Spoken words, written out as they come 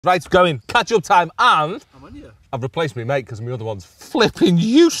Right, going, catch up time, and I'm on you. I've replaced my mate because my other one's flipping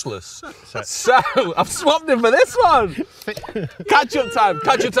useless. So I've swapped him for this one. Catch up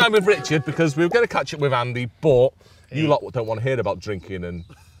time with Richard, because we were going to catch up with Andy, but you lot don't want to hear about drinking and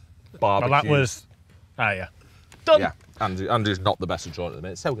barbecue. Well, that was, yeah. Done. Yeah, Andy's not the best at drawing at the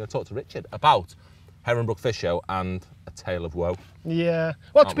minute, so we're going to talk to Richard about Herringbrook Fish Show and A Tale of Woe. Yeah.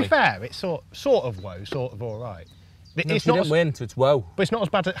 Well, to be fair, it's sort of woe, sort of all right. No, it's not win, so it's woe. But it's not as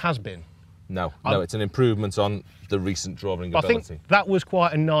bad as it has been. No, it's an improvement on the recent drawing ability. I think that was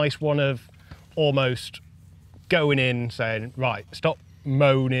quite a nice one of almost going in saying, right, stop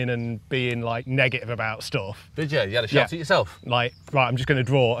moaning and being like negative about stuff. Did you? You had a shot at yourself? Like, right, I'm just going to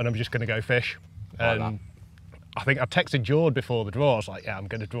draw and I'm just going to go fish. And I think I texted Jord before the draw. I was like, yeah, I'm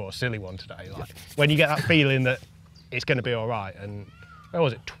going to draw a silly one today. Like, when you get that feeling that it's going to be all right. And where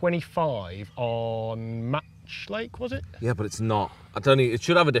was it? 25 on Match Lake, was it? Yeah, but it's not. I don't know. It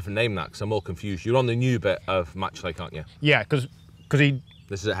should have a different name now, because I'm more confused. You're on the new bit of Match Lake, aren't you? Yeah, because he.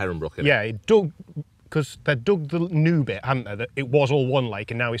 This is at Herringbrook, isn't yeah, it? he dug, because they dug the new bit, hadn't they? That it was all one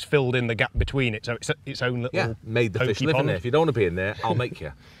lake, and now he's filled in the gap between it, so it's its own little. Yeah, made the fish live in there. If you don't want to be in there, I'll make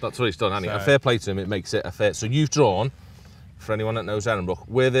you. That's what he's done, hasn't he? So, a fair play to him. It makes it a fair. So you've drawn, for anyone that knows Herringbrook,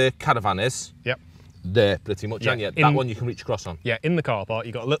 where the caravan is. Yep. There, pretty much, aren't you? That one you can reach across on. Yeah, in the car park,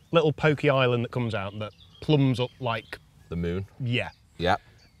 you've got a little pokey island that comes out that plumbs up like the moon. Yeah. Yeah.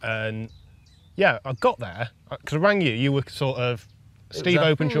 And yeah, I got there because I rang you. You were sort of Steve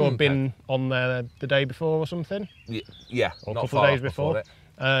Openshaw had been on there the day before or something. Yeah. Or a couple of days before. It.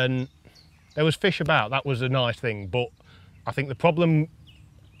 And there was fish about. That was a nice thing, but I think the problem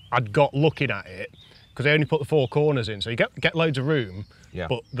I'd got looking at it, because they only put the 4 corners in, so you get loads of room. Yeah.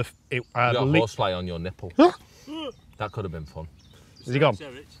 But you got a horsefly on your nipple. That could have been fun. Has he gone?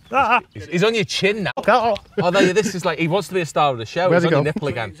 He's on your chin now. Oh, no, this is like, he wants to be a star of the show. Where's he's he on gone? your nipple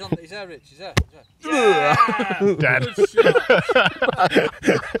again. He's there, Rich. He's there. Yeah! Dead.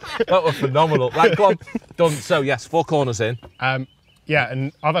 That was phenomenal. Right, go on. Done. So, yes, 4 corners in. Yeah,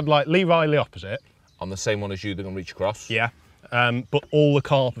 and I've had like Lee Riley opposite. On the same one as you, they're going to reach across. Yeah. But all the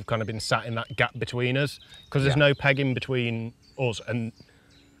carp have kind of been sat in that gap between us, because there's no pegging between us, and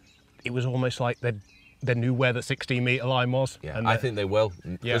it was almost like they knew where the 16-metre line was. Yeah, and I think they will,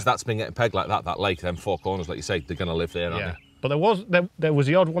 because that's been getting pegged like that lake, them 4 corners, like you say, they're going to live there, aren't they? But there was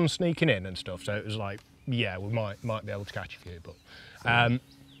the odd one sneaking in and stuff, so it was like, yeah, we might be able to catch a few, but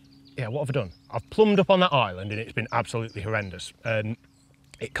yeah, what have I done? I've plumbed up on that island, and it's been absolutely horrendous, and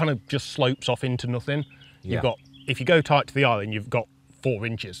it kind of just slopes off into nothing. You've got, if you go tight to the island, you've got 4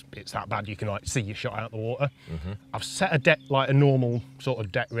 inches. It's that bad. You can like see your shot out the water. I've set a deck, like a normal sort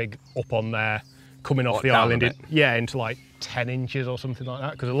of deck rig up on there, coming off the island, into like 10 inches or something like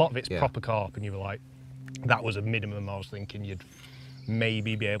that, because a lot of it's proper carp, and you were like, that was a minimum I was thinking you'd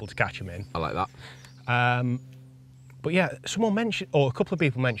maybe be able to catch them in. I like that. But yeah, someone mentioned, or a couple of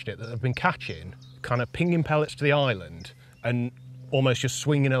people mentioned it, that they've been catching kind of pinging pellets to the island and almost just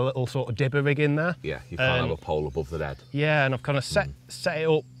swinging a little sort of dibber rig in there. Yeah, you can't have a pole above the dead. Yeah, and I've kind of set it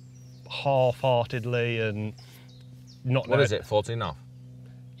up half-heartedly and not. What is it, 14.5?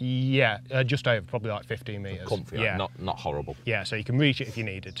 Yeah, just over, probably like 15 metres. Comfy, yeah. Not horrible. Yeah, so you can reach it if you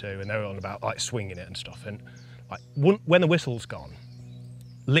needed to, and they're on about like swinging it and stuff. And like when the whistle's gone,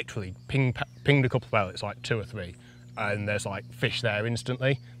 literally pinged a couple of pellets, like 2 or 3, and there's like fish there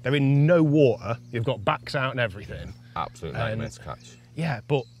instantly. They're in no water. You've got backs out and everything. Absolute nightmare to catch. Yeah,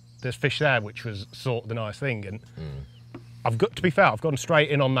 but there's fish there, which was sort of the nice thing. And I've got to be fair, I've gone straight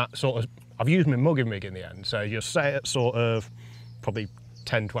in on that sort of. I've used my mugging rig in the end, so you'll say it sort of probably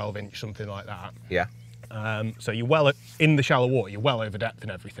 10, 12 inch, something like that. Yeah. So you're well in the shallow water, you're well over depth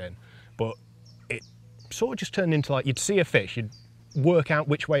and everything, but it sort of just turned into like, you'd see a fish, you'd work out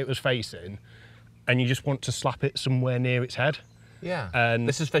which way it was facing, and you just want to slap it somewhere near its head. Yeah. And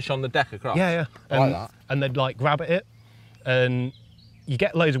this is fish on the deck across. Yeah. I like that. And they'd like grab at it, and you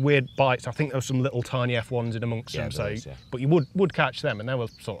get loads of weird bites. I think there was some little tiny F1s in amongst them. So, but you would catch them, and they were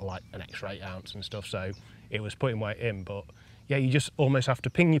sort of like an extra 8 ounce and stuff. So it was putting weight in, but yeah, you just almost have to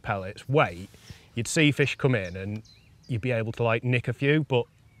ping your pellets, wait. You'd see fish come in, and you'd be able to like nick a few. But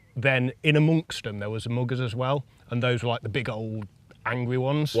then in amongst them, there was the muggers as well, and those were like the big old angry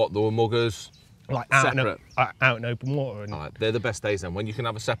ones. What, there were muggers? Like separate? Out in open water. And right, they're the best days then, when you can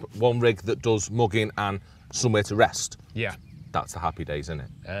have a separate one rig that does mugging and somewhere to rest. Yeah. That's the happy days, isn't it?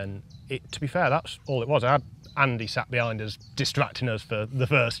 And to be fair, that's all it was. I had Andy sat behind us, distracting us for the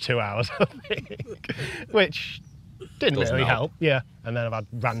first 2 hours, I think, which didn't really help. Yeah, and then I've had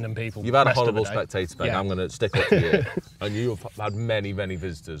random people. You've had a horrible spectator, Ben. I'm going to stick up to you. And you've had many, many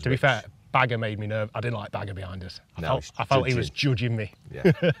visitors. To be fair, Bagger made me nervous. I didn't like Bagger behind us. I felt he was judging me.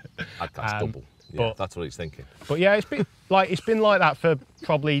 Yeah, I'd catch double. Yeah, but that's what he's thinking. But yeah, it's been like that for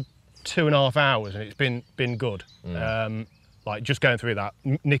probably 2.5 hours, and it's been good. Like just going through that,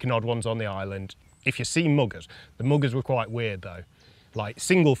 nicking odd ones on the island. If you see muggers, the muggers were quite weird though. Like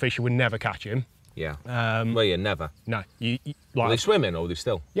single fish, you would never catch him. Yeah. Well, you never. No. Like, are they swimming or are they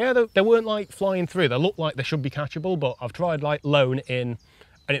still? Yeah, they weren't like flying through. They looked like they should be catchable, but I've tried like lowering it in,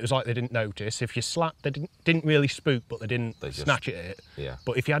 and it was like they didn't notice. If you slapped, they didn't really spook, but they didn't snatch at it. Yeah.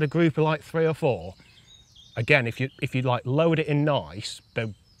 But if you had a group of like 3 or 4, again, if you like lowered it in nice,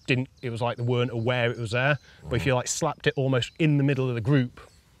 they didn't. It was like they weren't aware it was there. But if you like slapped it almost in the middle of the group,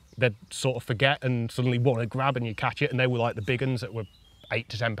 they'd sort of forget and suddenly want to grab and you catch it, and they were like the big ones that were 8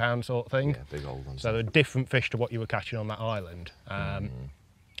 to 10 pound sort of thing. Yeah, big old ones. So they're different fish to what you were catching on that island.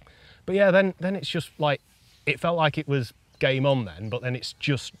 But yeah, then it's just like, it felt like it was game on then, but then it's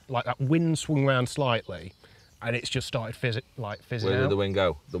just like that wind swung around slightly and it's just started fizzing out. Where did the wind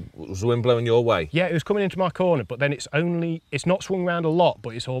go? Was the wind blowing your way? Yeah, it was coming into my corner, but then it's not swung around a lot,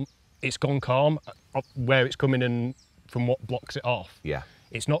 but it's gone calm where it's coming and from what blocks it off. Yeah.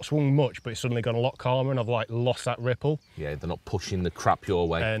 It's not swung much, but it's suddenly gone a lot calmer and I've like lost that ripple. Yeah, they're not pushing the crap your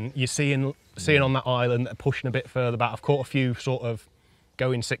way. And you're seeing on that island, they're pushing a bit further back. I've caught a few sort of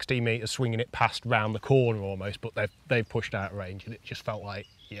going 16 metres, swinging it past round the corner almost, but they've pushed out of range and it just felt like,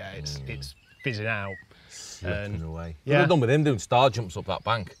 yeah, it's fizzing out. Slipping away. Yeah. What have done with him doing star jumps up that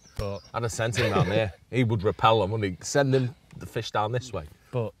bank? But I'd have sent him down there. He would repel them, wouldn't he? Send him the fish down this way.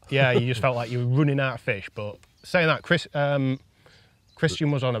 But yeah, you just felt like you were running out of fish. But saying that,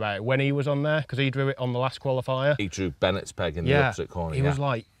 Christian was on about it when he was on there, because he drew it on the last qualifier. He drew Bennett's peg in the opposite corner. He was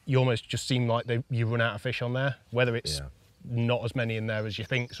like, you almost just seemed like you run out of fish on there, whether it's not as many in there as you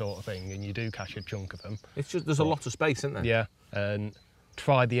think sort of thing, and you do catch a chunk of them. It's just, there's a lot of space, isn't there? Yeah, and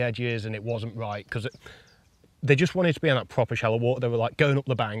tried the edges and it wasn't right, because they just wanted to be in that proper shallow water. They were like going up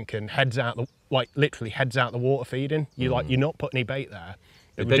the bank and literally heads out the water feeding. You're not putting any bait there.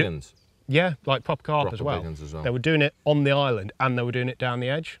 The big ones? Yeah, like proper carp as well. They were doing it on the island and they were doing it down the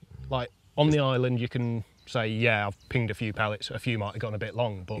edge. Like on the island, you can say, yeah, I've pinged a few pellets. A few might have gone a bit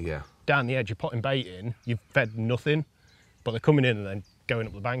long, but down the edge, you're putting bait in. You've fed nothing, but they're coming in and then going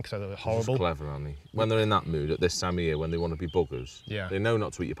up the bank, so they're horrible. It's clever, aren't they? When they're in that mood at this time of year, when they want to be buggers, they know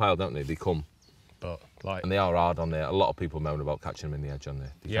not to eat your pile, don't they? They come. But like, and they are hard on there. A lot of people moan about catching them in the edge on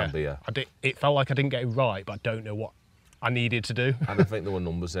there. They can be it felt like I didn't get it right, but I don't know what I needed to do. I don't think there were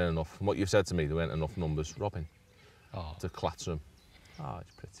numbers there enough. From what you've said to me, there weren't enough numbers, Robin, to clatter them. Oh,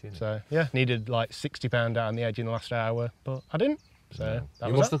 it's pretty, isn't it? So yeah, needed like £60 down the edge in the last hour, but I didn't. So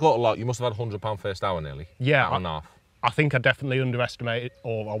you must have caught a lot. You must have had £100 first hour nearly. Yeah, hour and a half. I think I definitely underestimated,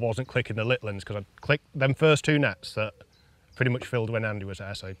 or I wasn't clicking the little ones, because I clicked them first 2 nets that pretty much filled when Andy was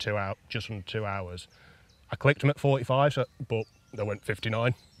there, so just under 2 hours. I clicked them at 45, but they went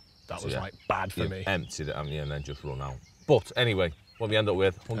 59. That was like bad for me. Emptied it, haven't you, and then just run out. But anyway, what we end up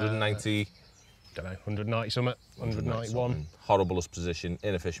with? 190. Don't know, 190 something, 191. Horriblest position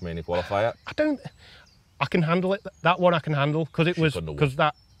in a Fishmania qualifier. I can handle it. That one I can handle, because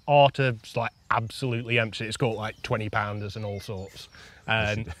that Arter's like absolutely empty. It's got like 20 pounders and all sorts,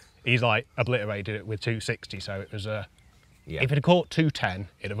 and he's like obliterated it with 260. So it was if it had caught 210,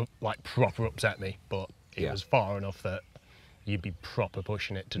 it'd have like proper upset me. But it was far enough that you'd be proper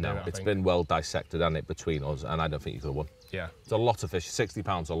pushing it to do it. It's been well dissected, hasn't it, between us, and I don't think you could have won. Yeah, it's a lot of fish.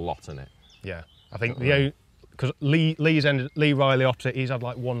 £60 a lot in it. Yeah, I think because Lee Riley opposite, he's had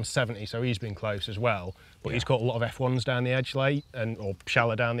like 170, so he's been close as well. But he's caught a lot of F1s down the edge late, or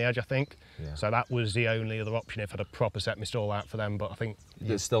shallow down the edge, I think. Yeah. So that was the only other option if I'd have proper set my stall out for them. But I think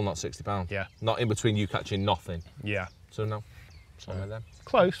it's still not £60. Yeah, not in between you catching nothing. Yeah. So no, them.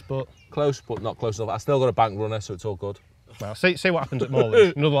 Close, but not close enough. I still got a bank runner, so it's all good. Well, see what happens at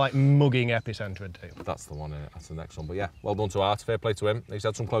Morlands. Another like mugging epicentre would do. That's the one, that's the next one. But yeah, well done to Art. Fair play to him. He's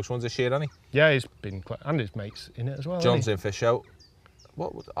had some close ones this year, hasn't he? Yeah, he's been, and his mates in it as well. John's in fish out.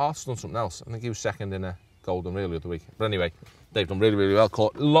 Art's done something else. I think he was second in a golden reel the other week. But anyway, they've done really, really well.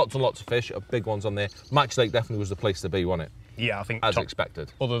 Caught lots and lots of fish, big ones on there. Match Lake definitely was the place to be, wasn't it? Yeah, I think as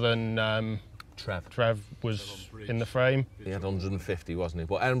expected. Other than Trev was in the frame. He had 150, wasn't he?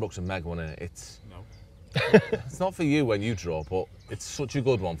 But Ehrenbrook's a meg one, isn't it? It's not for you when you draw, but it's such a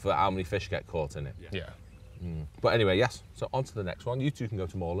good one for how many fish get caught in it. Yeah. But anyway, yes. So on to the next one. You two can go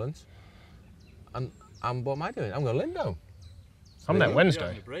to Morelands. And what am I doing? I'm going to Lindo. I'm there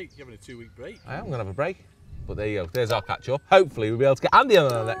Wednesday. You're having a 2-week break. I am going to have a break. But there you go. There's our catch up. Hopefully we'll be able to get Andy on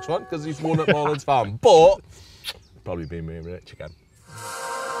the next one because he's won at Morelands Farm. But probably be me and Rich again.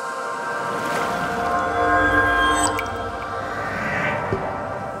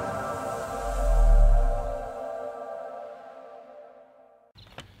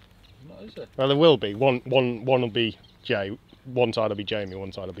 not, is there? Well, there will be. One will be Jay. One side will be Jamie.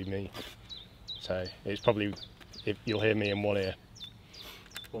 One side will be me. So it's probably if you'll hear me in one ear.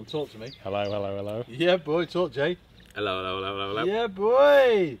 Go on, talk to me. Hello, hello, hello. Yeah, boy, talk, Jay. Hello, hello, hello, hello, hello. Yeah,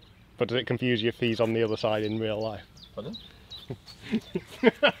 boy. But does it confuse you if he's on the other side in real life? Pardon?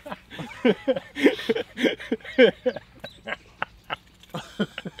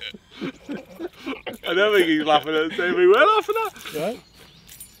 I don't think he's laughing at the same thing we're laughing at. Right.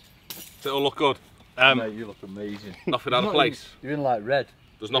 Does it all look good? Mate, you look amazing. Nothing out of place. You're in like red.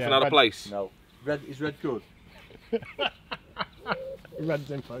 There's nothing Yeah, out of red. place. No. Red is red good.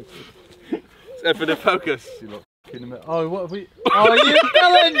 Red's in focus. It's everything in focus. You look in a minute. Oh, what have we? Oh, you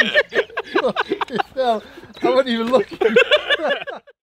fell in! Look, you fell. I wasn't even looking.